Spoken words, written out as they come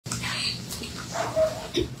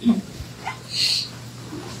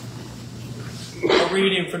A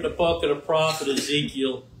reading from the book of the prophet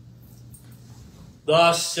Ezekiel.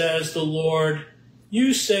 Thus says the Lord,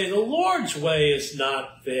 you say the Lord's way is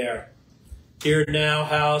not fair. Hear now,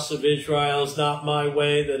 house of Israel, is not my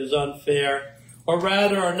way that is unfair, or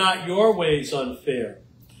rather are not your ways unfair?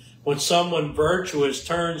 When someone virtuous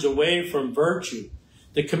turns away from virtue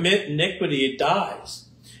to commit iniquity, it dies.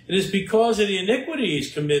 It is because of the iniquity he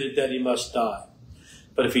has committed that he must die.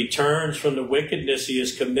 But if he turns from the wickedness he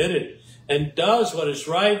has committed and does what is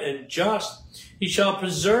right and just, he shall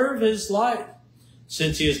preserve his life.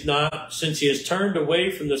 Since he has turned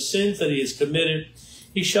away from the sins that he has committed,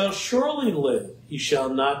 he shall surely live, he shall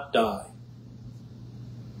not die.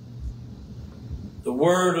 The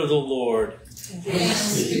word of the Lord.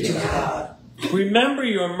 Thanks be to God. Remember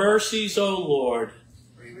your mercies, O Lord.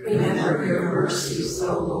 Remember your mercies,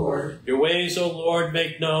 O Lord. Your ways, O Lord,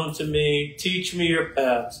 make known to me. Teach me your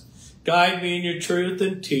paths. Guide me in your truth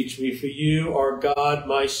and teach me, for you are God,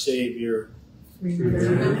 my Savior.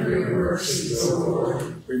 Remember your mercies, O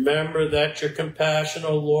Lord. Remember that your compassion,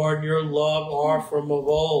 O Lord, and your love are from of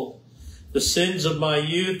old. The sins of my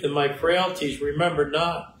youth and my frailties remember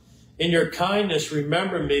not. In your kindness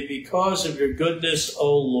remember me because of your goodness,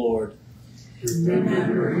 O Lord. Remember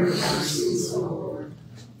your mercies, O Lord.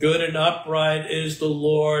 Good and upright is the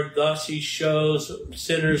Lord. Thus he shows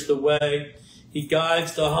sinners the way. He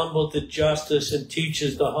guides the humble to justice and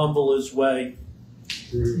teaches the humble his way.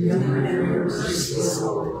 Remember your mercies, O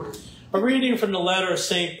Lord. A reading from the letter of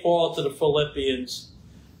St. Paul to the Philippians.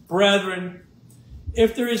 Brethren,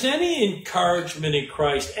 if there is any encouragement in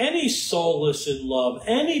Christ, any solace in love,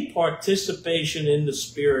 any participation in the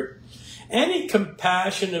Spirit, any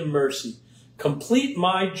compassion and mercy, complete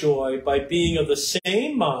my joy by being of the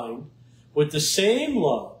same mind, with the same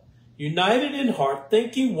love, united in heart,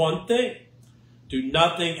 thinking one thing. Do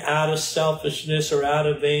nothing out of selfishness or out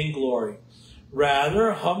of vainglory.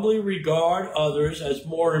 Rather, humbly regard others as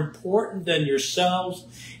more important than yourselves,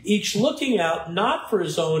 each looking out not for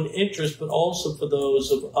his own interest, but also for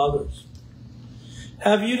those of others.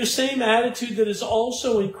 Have you the same attitude that is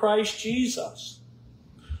also in Christ Jesus,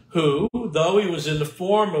 who, though he was in the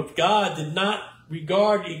form of God, did not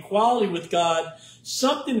regard equality with God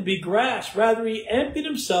something to be grasped. Rather, he emptied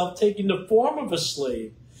himself, taking the form of a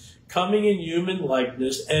slave, coming in human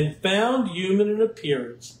likeness, and found human in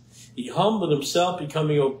appearance. He humbled himself,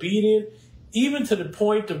 becoming obedient, even to the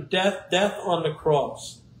point of death on the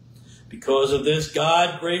cross. Because of this,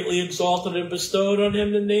 God greatly exalted and bestowed on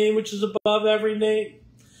him the name which is above every name,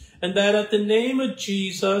 and that at the name of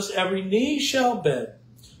Jesus every knee shall bend,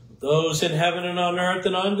 those in heaven and on earth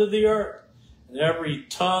and under the earth, and every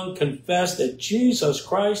tongue confess that Jesus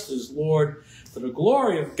Christ is Lord, for the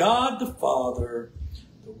glory of God the Father.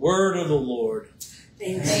 The word of the Lord.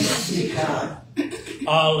 Thanks be to God.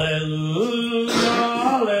 Alleluia,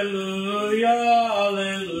 alleluia,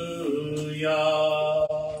 alleluia.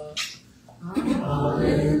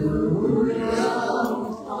 Alleluia,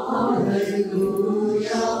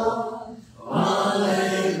 alleluia,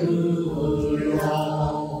 alleluia.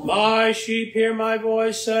 My sheep hear my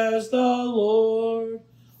voice, says the Lord.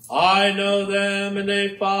 I know them and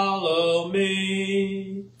they follow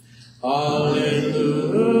me. Alleluia,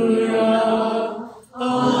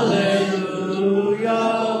 alleluia,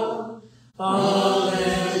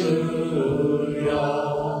 alleluia.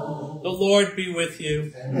 The Lord be with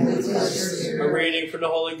you. And with your spirit. A reading from the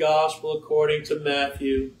Holy Gospel according to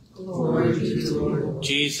Matthew. Glory be to the Lord.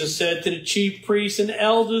 Jesus said to the chief priests and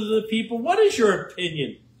elders of the people, what is your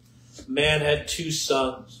opinion? A man had 2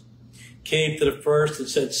 sons. Came to the first and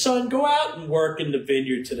said, Son, go out and work in the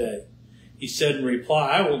vineyard today. He said in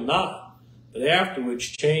reply, I will not. But afterwards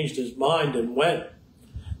changed his mind and went.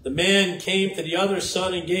 The man came to the other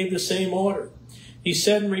son and gave the same order. He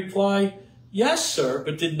said in reply, Yes, sir,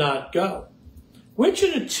 but did not go. Which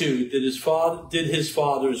of the 2 did his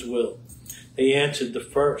father's will? They answered, the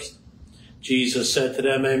first. Jesus said to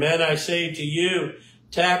them, Amen, I say to you,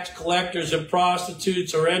 tax collectors and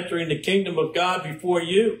prostitutes are entering the kingdom of God before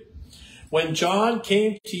you. When John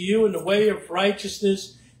came to you in the way of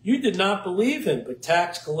righteousness, you did not believe him, but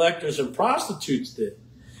tax collectors and prostitutes did.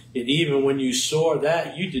 Yet even when you saw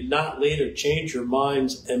that, you did not later change your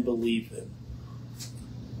minds and believe him.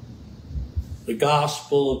 The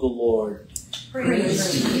Gospel of the Lord.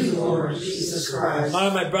 Praise to you, Lord Jesus Christ.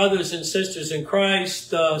 My brothers and sisters in Christ,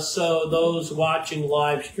 so those watching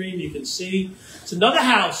live stream, you can see it's another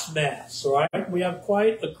house mass, all right? We have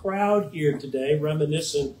quite a crowd here today,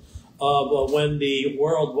 reminiscent of when the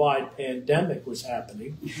worldwide pandemic was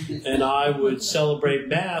happening. And I would celebrate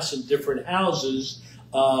Mass in different houses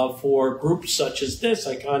for groups such as this.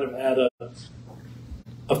 I kind of had a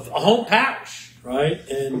home parish. right?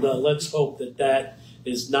 And let's hope that that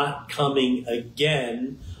is not coming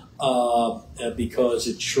again, because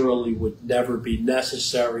it surely would never be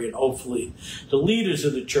necessary. And hopefully the leaders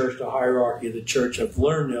of the church, the hierarchy of the church, have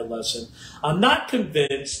learned their lesson. I'm not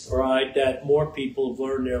convinced, right, that more people have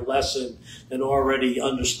learned their lesson than already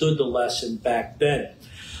understood the lesson back then.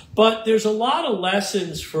 But there's a lot of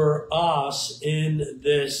lessons for us in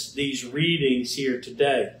these readings here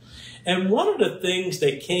today. And one of the things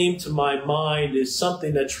that came to my mind is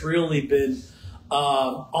something that's really been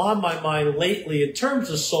on my mind lately in terms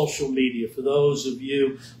of social media. For those of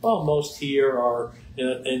you, well, most here are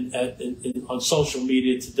on social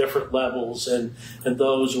media to different levels, and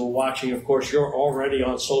those who are watching, of course, you're already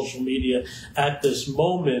on social media at this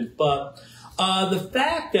moment. But the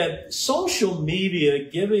fact that social media,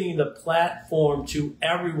 giving the platform to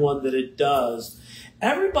everyone that it does,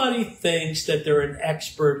 everybody thinks that they're an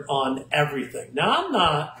expert on everything. Now, I'm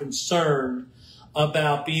not concerned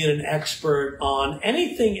about being an expert on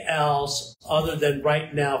anything else other than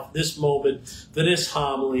right now, for this moment, for this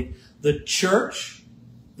homily, the church,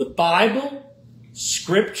 the Bible,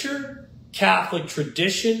 Scripture, Catholic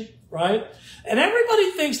tradition, right? And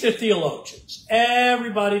everybody thinks they're theologians.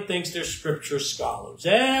 Everybody thinks they're Scripture scholars.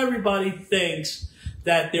 Everybody thinks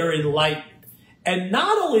that they're enlightened. And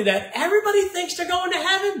not only that, everybody thinks they're going to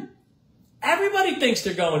heaven. Everybody thinks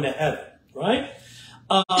they're going to heaven, right?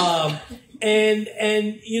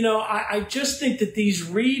 And you know, I just think that these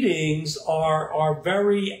readings are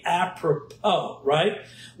very apropos, right?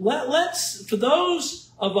 Let's, for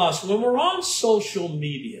those of us, when we're on social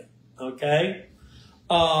media, okay,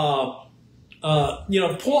 you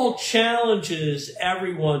know, Paul challenges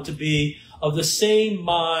everyone to be of the same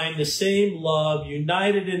mind, the same love,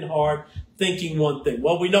 united in heart, thinking one thing.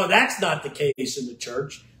 Well, we know that's not the case in the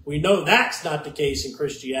church. We know that's not the case in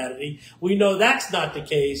Christianity. We know that's not the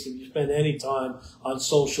case if you spend any time on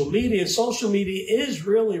social media. And social media is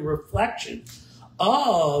really a reflection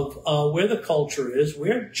of where the culture is,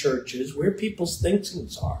 where the church is, where people's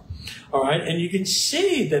thinkings are. All right. And you can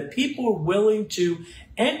see that people are willing to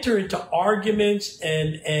enter into arguments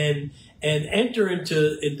and enter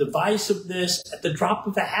into divisiveness at the drop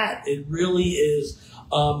of a hat. It really is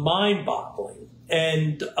mind-boggling.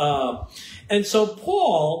 And so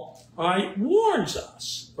Paul, right, warns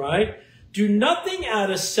us, right? Do nothing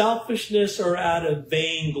out of selfishness or out of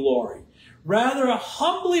vainglory. Rather,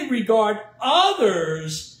 humbly regard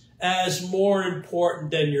others as more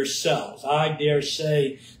important than yourselves. I dare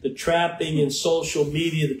say the trapping in social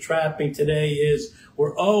media, the trapping today is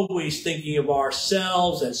we're always thinking of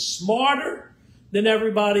ourselves as smarter than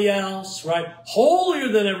everybody else, right? Holier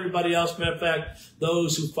than everybody else. Matter of fact,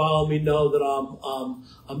 those who follow me know that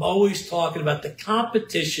I'm always talking about the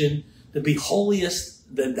competition to be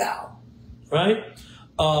holiest than thou, right?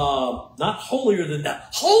 Not holier than thou,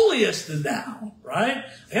 holiest than thou, right?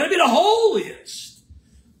 I gotta be the holiest.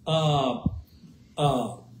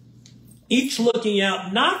 Each looking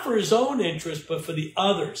out not for his own interest, but for the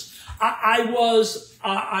others. I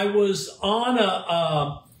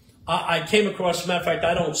came across, as a matter of fact,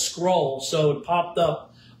 I don't scroll, so it popped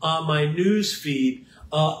up on my news feed,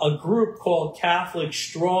 a group called Catholic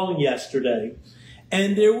Strong yesterday.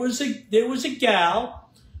 And there was a gal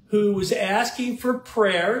who was asking for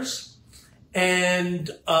prayers, and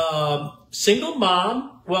single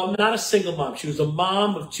mom, well, not a single mom. She was a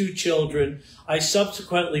mom of 2 children. I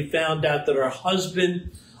subsequently found out that her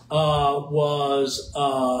husband was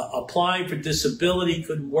applying for disability,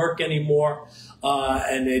 couldn't work anymore.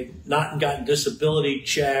 And they'd not gotten disability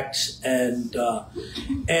checks, and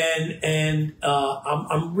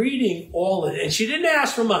I'm reading all of it, and she didn't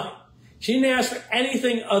ask for money. She didn't ask for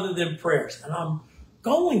anything other than prayers. And I'm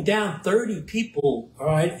going down 30 people, all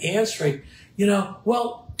right, answering, you know,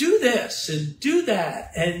 well, do this and do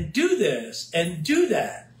that and do this and do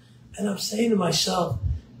that. And I'm saying to myself,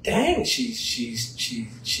 dang, she's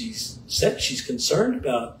said she's concerned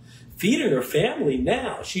about feeding her family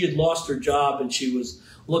now. She had lost her job and she was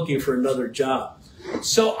looking for another job.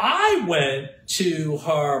 So I went to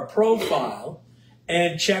her profile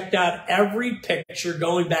and checked out every picture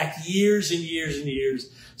going back years and years and years.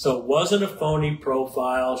 So it wasn't a phony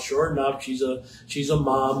profile. Sure enough, she's a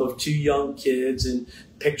mom of 2 young kids, and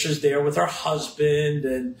pictures there with her husband,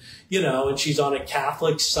 and you know, and she's on a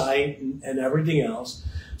Catholic site and everything else.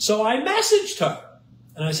 So I messaged her.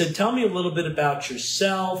 And I said, tell me a little bit about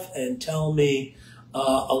yourself, and tell me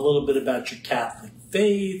a little bit about your Catholic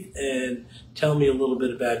faith, and tell me a little bit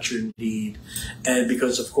about your need. And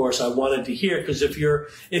because, of course, I wanted to hear, because if you're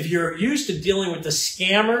used to dealing with the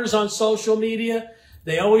scammers on social media,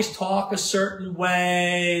 they always talk a certain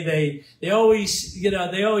way. They always,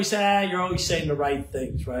 they always say, you're always saying the right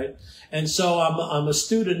things, right? And so I'm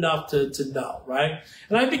astute enough to know, right?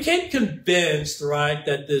 And I became convinced, right,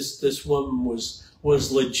 that this woman was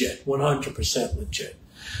legit, 100% legit.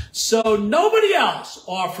 So nobody else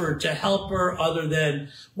offered to help her other than,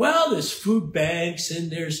 well, there's food banks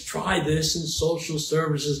and there's try this and social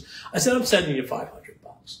services. I said, I'm sending you $500.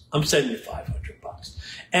 I'm sending you $500.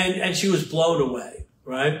 And she was blown away,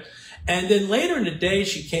 right? And then later in the day,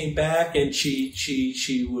 she came back and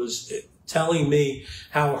she was telling me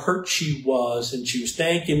how hurt she was, and she was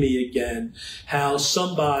thanking me again, how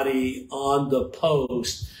somebody on the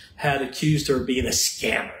post had accused her of being a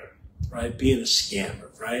scammer, right? Being a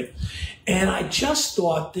scammer, right? And I just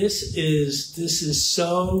thought this is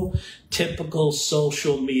so typical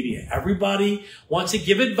social media. Everybody wants to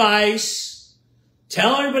give advice,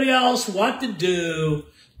 tell everybody else what to do,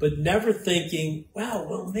 but never thinking, wow,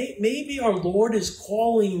 well, maybe our Lord is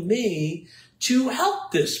calling me to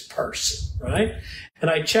help this person, right? And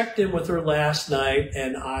I checked in with her last night,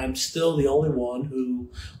 and I'm still the only one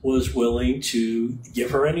who was willing to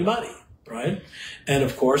give her any money, right? And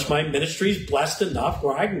of course, my ministry is blessed enough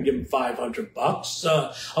where I can give them $500.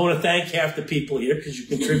 I want to thank half the people here because you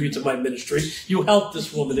contribute to my ministry. You help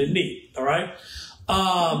this woman in need, all right?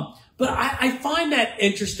 But I find that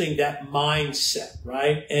interesting, that mindset,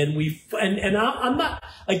 right? And I'm not,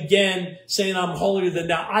 again, saying I'm holier than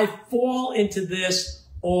thou. I fall into this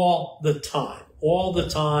all the time.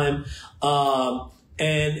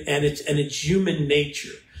 And it's human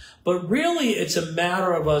nature. But really, it's a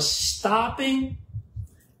matter of us stopping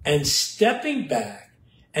and stepping back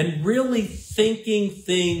and really thinking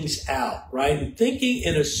things out, right? And thinking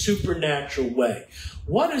in a supernatural way.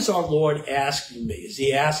 What is our Lord asking me? Is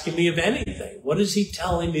he asking me of anything? What is he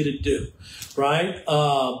telling me to do, right?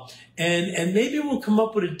 And maybe we'll come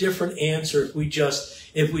up with a different answer if we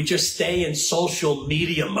just stay in social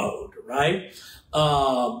media mode, right?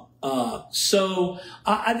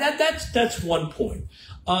 That's one point.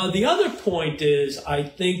 The other point is, I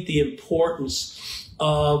think, the importance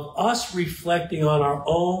of us reflecting on our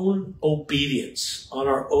own obedience,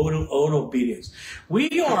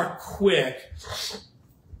 We are quick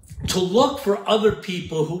to look for other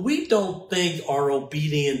people who we don't think are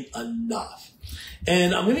obedient enough.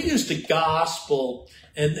 And I'm going to use the gospel,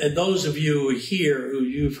 and those of you who are here, who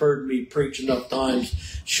you've heard me preach enough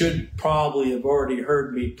times, should probably have already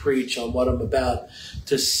heard me preach on what I'm about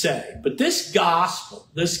to say. But this gospel,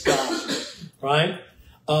 right?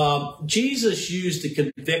 Jesus used to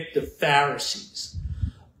convict the Pharisees.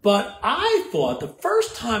 But I thought the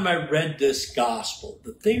first time I read this gospel,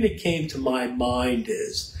 the thing that came to my mind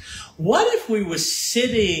is, what if we were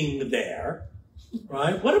sitting there,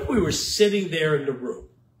 right? What if we were sitting there in the room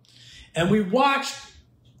and we watched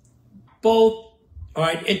both, all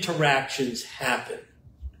right, interactions happen,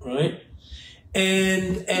 right?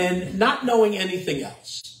 And not knowing anything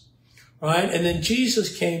else, right? And then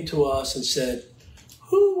Jesus came to us and said,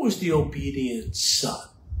 who was the obedient son?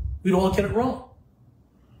 We'd all get it wrong.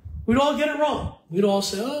 We'd all get it wrong. We'd all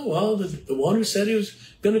say, oh, well, the one who said he was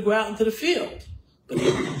going to go out into the field, but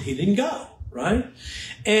he didn't go, right?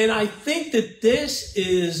 And I think that this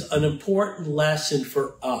is an important lesson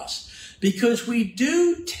for us because we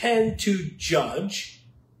do tend to judge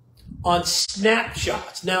on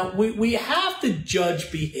snapshots. Now, we have to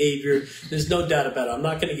judge behavior. There's no doubt about it. I'm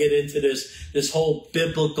not going to get into this whole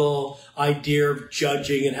biblical idea of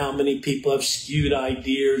judging and how many people have skewed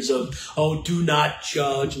ideas of, oh, do not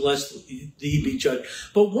judge lest thee be judged.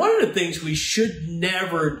 But one of the things we should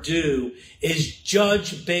never do is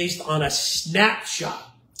judge based on a snapshot.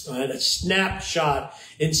 Right? A snapshot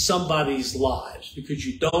in somebody's lives, because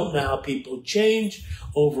you don't know how people change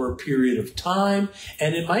over a period of time,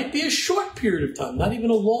 and it might be a short period of time, not even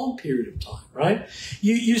a long period of time, right?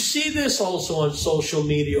 You see this also on social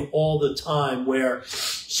media all the time, where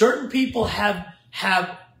certain people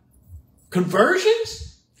have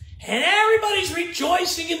conversions, and everybody's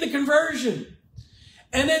rejoicing in the conversion.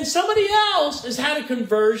 And then somebody else has had a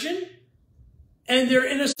conversion, and they're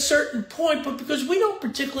in a certain point, but because we don't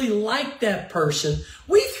particularly like that person,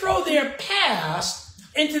 we throw their past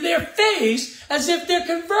into their face as if their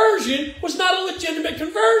conversion was not a legitimate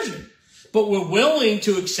conversion. But we're willing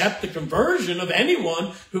to accept the conversion of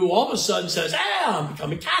anyone who all of a sudden says, I'm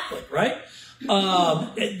becoming Catholic, right?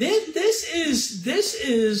 This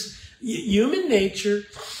is human nature.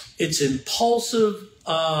 It's impulsive,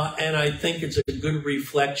 and I think it's a good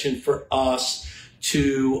reflection for us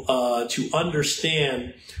to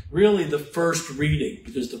understand really the first reading,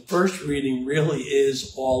 because the first reading really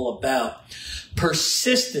is all about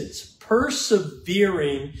persistence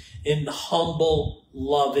persevering in humble,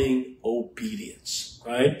 loving obedience,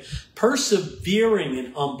 right? Persevering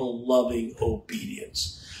in humble, loving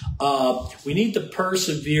obedience. We need to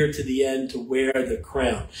persevere to the end to wear the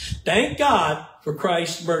crown. Thank God for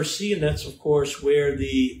Christ's mercy, and that's, of course, where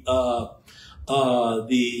the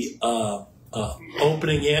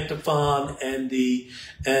opening antiphon and the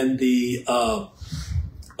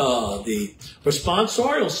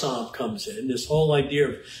responsorial psalm comes in. This whole idea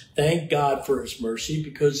of thank God for his mercy,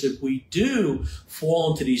 because if we do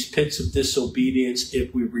fall into these pits of disobedience,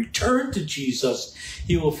 if we return to Jesus,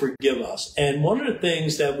 he will forgive us. And one of the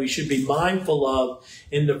things that we should be mindful of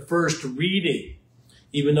in the first reading,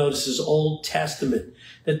 even though this is Old Testament,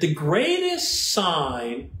 that the greatest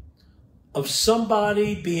sign of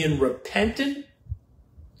somebody being repentant,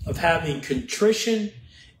 of having contrition,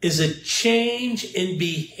 is a change in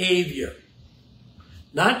behavior.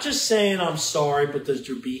 Not just saying I'm sorry, but does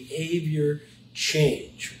your behavior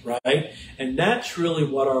change, right? And that's really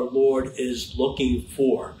what our Lord is looking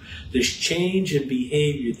for. This change in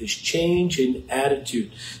behavior, this change in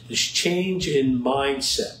attitude, this change in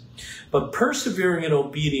mindset. But persevering in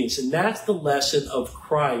obedience, and that's the lesson of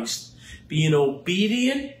Christ, being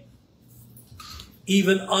obedient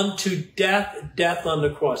even unto death, death on the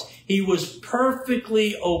cross. He was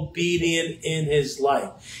perfectly obedient in his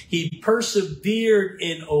life. He persevered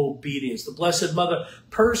in obedience. The Blessed Mother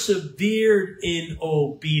persevered in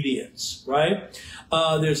obedience, right?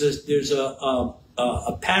 There's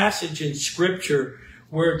a passage in Scripture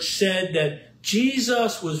where it said that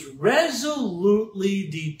Jesus was resolutely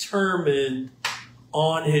determined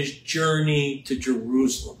on his journey to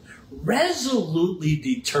Jerusalem. Resolutely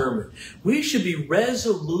determined. We should be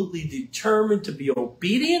resolutely determined to be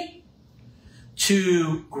obedient,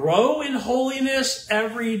 to grow in holiness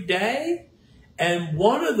every day. And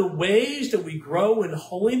one of the ways that we grow in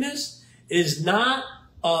holiness is not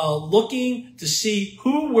looking to see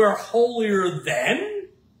who we're holier than,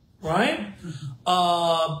 right?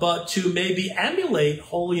 But to maybe emulate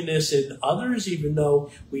holiness in others, even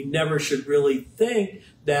though we never should really think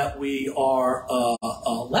that we are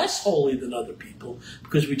less holy than other people,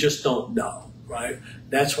 because we just don't know, right?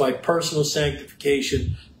 That's why personal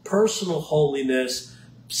sanctification, personal holiness,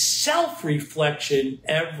 self-reflection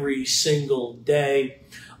every single day,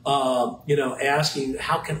 asking,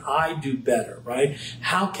 how can I do better, right?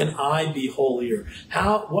 How can I be holier?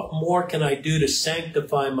 What more can I do to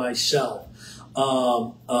sanctify myself?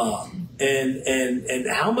 And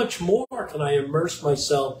how much more can I immerse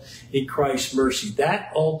myself in Christ's mercy? That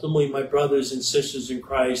ultimately, my brothers and sisters in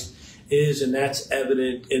Christ, is, and that's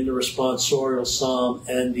evident in the responsorial psalm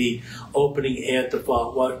and the opening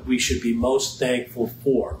antiphon, what we should be most thankful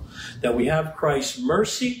for. That we have Christ's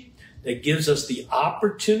mercy that gives us the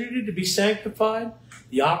opportunity to be sanctified,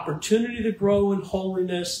 the opportunity to grow in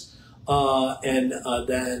holiness, and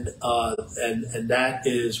that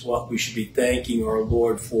is what we should be thanking our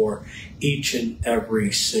Lord for each and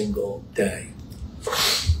every single day.